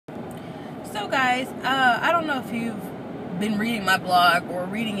So guys, I don't know if you've been reading my blog or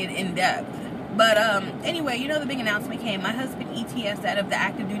reading it in depth, but anyway, you know, the big announcement came. My husband ETS'ed out of the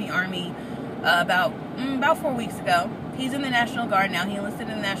active duty Army about 4 weeks ago. He's in the National Guard now. He enlisted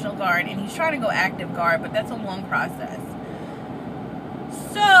in the National Guard, and he's trying to go active guard, but that's a long process.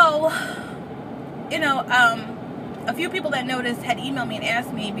 So, you know, a few people that noticed had emailed me and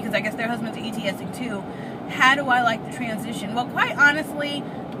asked me, because I guess their husbands are ETSing too, how do I like the transition? Well, quite honestly,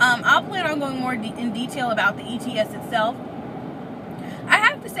 I'll plan on going more in detail about the ETS itself. I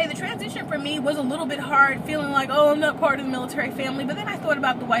have to say the transition for me was a little bit hard, feeling like, oh, I'm not part of the military family. But then I thought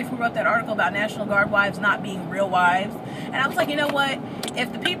about the wife who wrote that article about National Guard wives not being real wives. And I was like, you know what?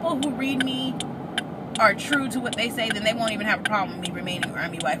 If the people who read me are true to what they say, then they won't even have a problem with me remaining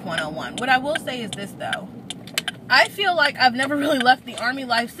Army Wife 101. What I will say is this, though. I feel like I've never really left the Army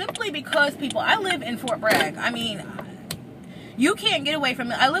life simply because I live in Fort Bragg. I mean, you can't get away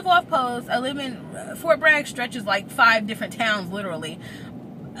from it. I live off post. I live in Fort Bragg stretches like 5 different towns, literally.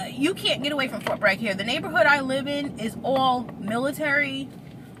 You can't get away from Fort Bragg here. The neighborhood I live in is all military,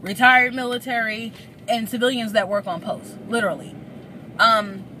 retired military, and civilians that work on post, literally.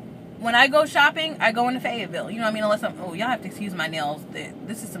 When I go shopping, I go into Fayetteville. You know what I mean? Unless y'all have to excuse my nails.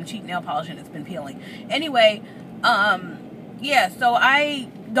 This is some cheap nail polish and it's been peeling. Anyway, yeah, so I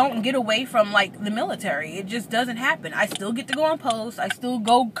don't get away from, like, the military. It just doesn't happen. I still get to go on post. I still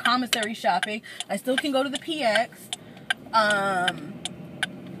go commissary shopping. I still can go to the PX. I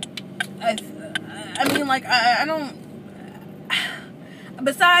mean, like, I don't...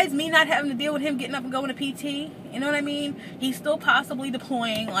 Besides me not having to deal with him getting up and going to PT, you know what I mean? He's still possibly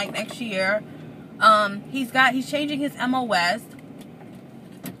deploying, like, next year. He's changing his MOS.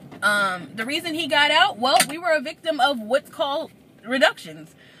 The reason he got out, well, we were a victim of what's called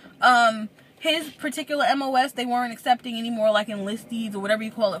reductions. His particular MOS, they weren't accepting anymore, like enlistees or whatever you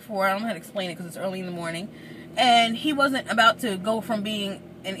call it for. I don't know how to explain it because it's early in the morning. And he wasn't about to go from being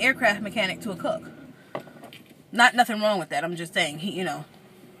an aircraft mechanic to a cook. Nothing wrong with that. I'm just saying, he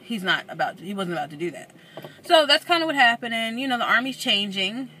wasn't about to do that. So that's kind of what happened. And, you know, the Army's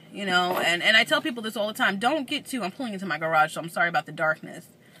changing, you know, and I tell people this all the time. Don't get too, I'm pulling into my garage, so I'm sorry about the darkness.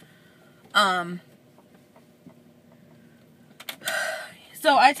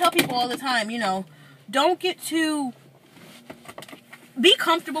 So I tell people all the time, you know, don't get too, be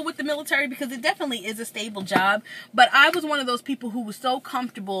comfortable with the military because it definitely is a stable job. But I was one of those people who was so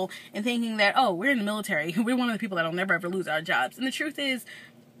comfortable in thinking that, oh, we're in the military. We're one of the people that'll never ever lose our jobs. And the truth is,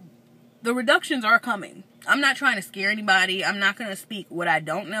 the reductions are coming. I'm not trying to scare anybody. I'm not going to speak what I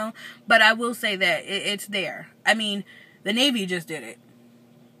don't know. But I will say that it's there. I mean, the Navy just did it.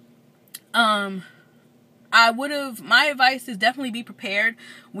 My advice is definitely be prepared.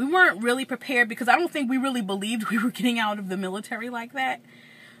 We weren't really prepared because I don't think we really believed we were getting out of the military like that.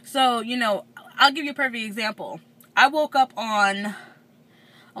 So, you know, I'll give you a perfect example. I woke up on,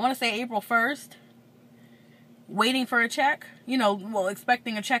 I want to say April 1st, waiting for a check, you know, well,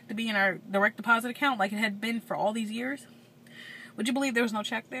 expecting a check to be in our direct deposit account like it had been for all these years. Would you believe there was no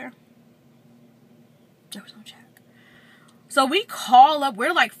check there? There was no check. So we call up,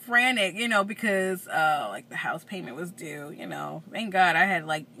 we're like frantic, you know, because like the house payment was due, you know. Thank God I had,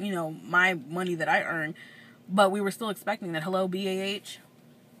 like, you know, my money that I earned, but we were still expecting that. Hello, BAH.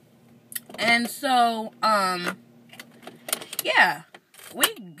 And so, yeah,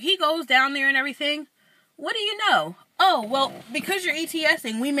 he goes down there and everything. What do you know? Oh, well, because you're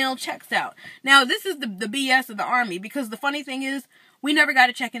ETSing, we mail checks out. Now, this is the BS of the Army, because the funny thing is, we never got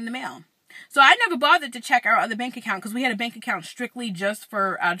a check in the mail. So I never bothered to check our other bank account because we had a bank account strictly just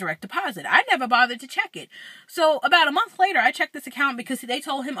for our direct deposit. I never bothered to check it. So about a month later, I checked this account because they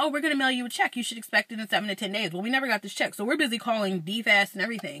told him, oh, we're going to mail you a check. You should expect it in 7 to 10 days. Well, we never got this check. So we're busy calling DFAS and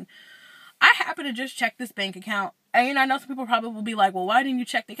everything. I happened to just check this bank account. And, you know, I know some people probably will be like, well, why didn't you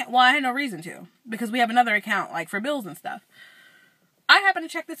check the account? Well, I had no reason to because we have another account, like, for bills and stuff. I happened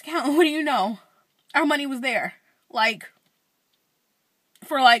to check this account. And what do you know? Our money was there. Like,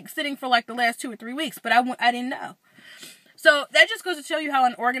 sitting for like the last 2 or 3 weeks, but I didn't know. So that just goes to show you how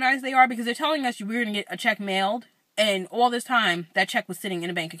unorganized they are, because they're telling us we're going to get a check mailed, and all this time that check was sitting in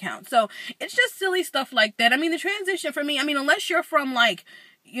a bank account. So it's just silly stuff like that. I mean, the transition for me, I mean, unless you're from, like,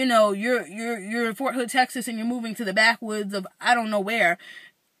 you know, you're in Fort Hood, Texas, and you're moving to the backwoods of I don't know where.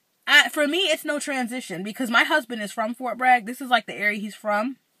 For me, it's no transition because my husband is from Fort Bragg. This is like the area he's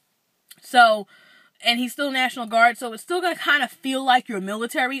from. So, and he's still National Guard, so it's still going to kind of feel like you're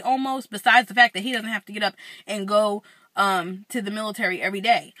military almost, besides the fact that he doesn't have to get up and go to the military every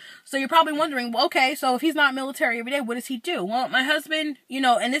day. So you're probably wondering, well, okay, so if he's not military every day, what does he do? Well, my husband, you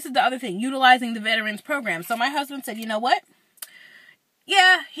know, and this is the other thing, utilizing the veterans program. So my husband said, you know what?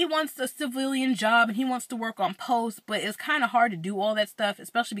 yeah, he wants a civilian job and he wants to work on post, but it's kind of hard to do all that stuff,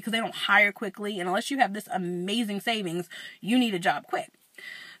 especially because they don't hire quickly. And unless you have this amazing savings, you need a job quick.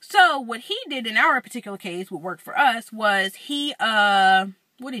 So what he did in our particular case, what worked for us, was he,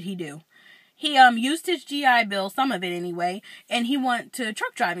 what did he do? He used his GI Bill, some of it anyway, and he went to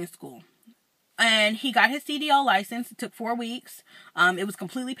truck driving school. And he got his CDL license. It took 4 weeks. It was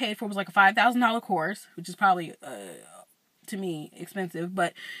completely paid for. It was like a $5,000 course, which is probably, to me, expensive,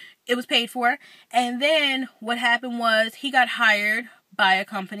 but it was paid for. And then what happened was he got hired by a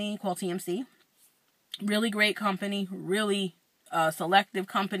company called TMC. Really great company, really selective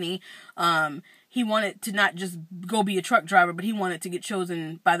company. He wanted to not just go be a truck driver, but he wanted to get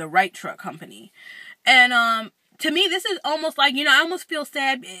chosen by the right truck company. And to me, this is almost like, I almost feel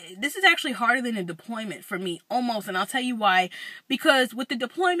sad. This is actually harder than a deployment for me, almost. And I'll tell you why. Because with the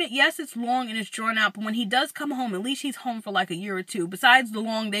deployment, yes, it's long and it's drawn out. But when he does come home, at least he's home for like a year or two. Besides the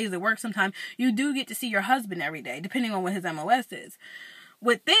long days at work sometimes, you do get to see your husband every day, depending on what his MOS is.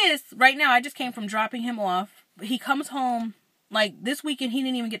 With this, right now, I just came from dropping him off. He comes home. Like, this weekend, he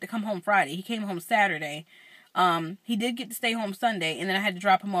didn't even get to come home Friday. He came home Saturday. He did get to stay home Sunday, and then I had to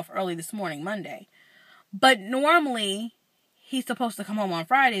drop him off early this morning, Monday. But normally, he's supposed to come home on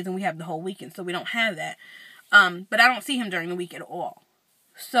Fridays, and we have the whole weekend, so we don't have that. But I don't see him during the week at all.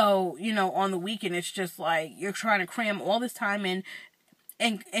 So, on the weekend, it's just like, you're trying to cram all this time in,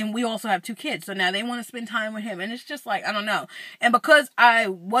 and we also have 2 kids, so now they want to spend time with him, and it's just like, I don't know. And because I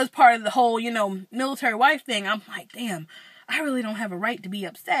was part of the whole, military wife thing, I'm like, damn, I really don't have a right to be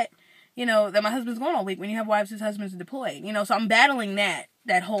upset, that my husband's gone all week when you have wives whose husbands are deployed, so I'm battling that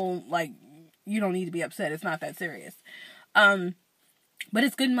whole, like, you don't need to be upset, it's not that serious. But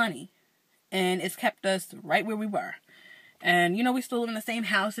it's good money, and it's kept us right where we were. And, we still live in the same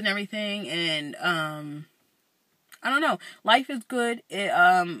house and everything, and, I don't know, life is good.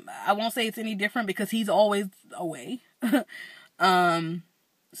 I won't say it's any different because he's always away.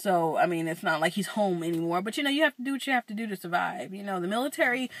 So, I mean, it's not like he's home anymore. But, you have to do what you have to do to survive. The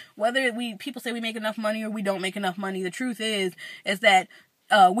military, whether people say we make enough money or we don't make enough money, the truth is that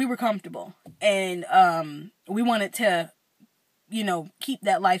we were comfortable. And we wanted to, keep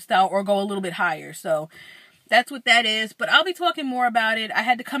that lifestyle or go a little bit higher. So, that's what that is. But I'll be talking more about it. I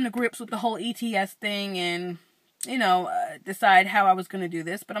had to come to grips with the whole ETS thing and decide how I was going to do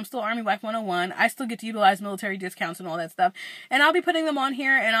this, but I'm still Army Wife 101. I still get to utilize military discounts and all that stuff, and I'll be putting them on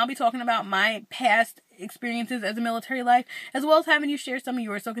here, and I'll be talking about my past experiences as a military life, as well as having you share some of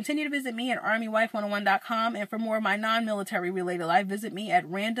yours. So continue to visit me at armywife101.com, and for more of my non-military related life, visit me at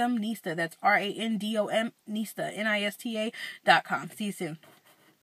randomnista, that's RANDOM Nista, NISTA.com. See you soon.